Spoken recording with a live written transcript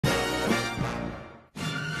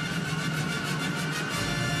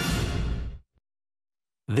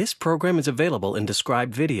This program is available in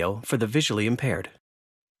described video for the visually impaired.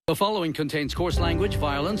 The following contains coarse language,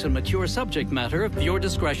 violence, and mature subject matter. Your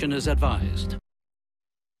discretion is advised.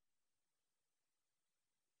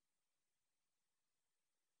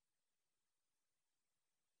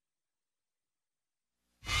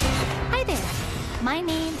 Hi there. My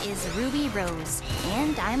name is Ruby Rose,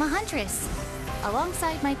 and I'm a huntress.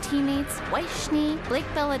 Alongside my teammates Weichni, Blake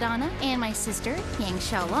Belladonna, and my sister Yang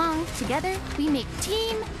Xiaolong, together we make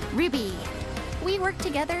Team RWBY. We work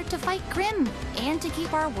together to fight Grimm and to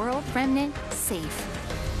keep our world remnant safe.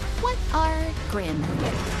 What are Grimm?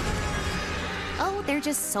 Oh, they're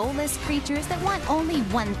just soulless creatures that want only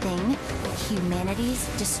one thing: humanity's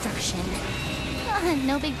destruction.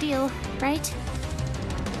 No big deal, right?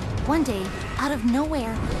 One day, out of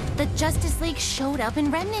nowhere, the Justice League showed up in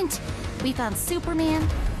Remnant. We found Superman,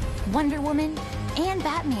 Wonder Woman, and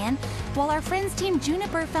Batman, while our friends Team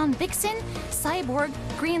Juniper found Vixen, Cyborg,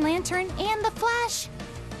 Green Lantern, and the Flash.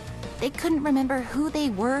 They couldn't remember who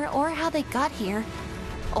they were or how they got here,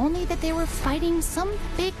 only that they were fighting some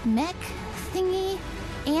big mech thingy,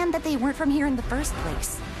 and that they weren't from here in the first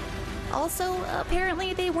place. Also,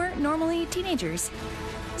 apparently they weren't normally teenagers.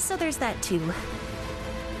 So there's that too.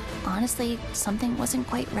 Honestly, something wasn't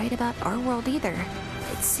quite right about our world either.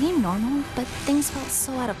 It seemed normal, but things felt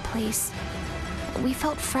so out of place. We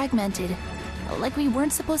felt fragmented, like we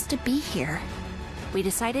weren't supposed to be here. We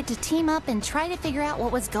decided to team up and try to figure out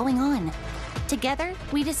what was going on. Together,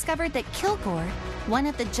 we discovered that Kilgore, one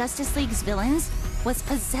of the Justice League's villains, was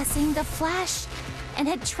possessing the Flash and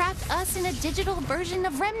had trapped us in a digital version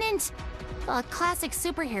of Remnant. A classic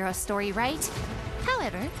superhero story, right?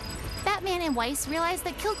 However, Batman and Weiss realized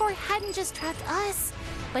that Kilgore hadn't just trapped us,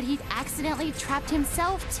 but he'd accidentally trapped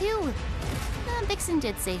himself too. Vixen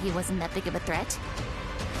did say he wasn't that big of a threat.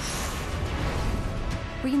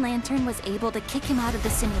 Green Lantern was able to kick him out of the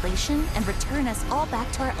simulation and return us all back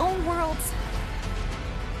to our own worlds.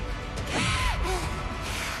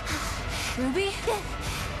 Ruby?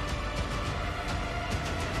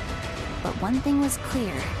 But one thing was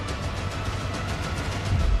clear.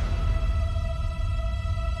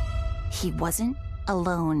 He wasn't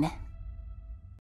alone.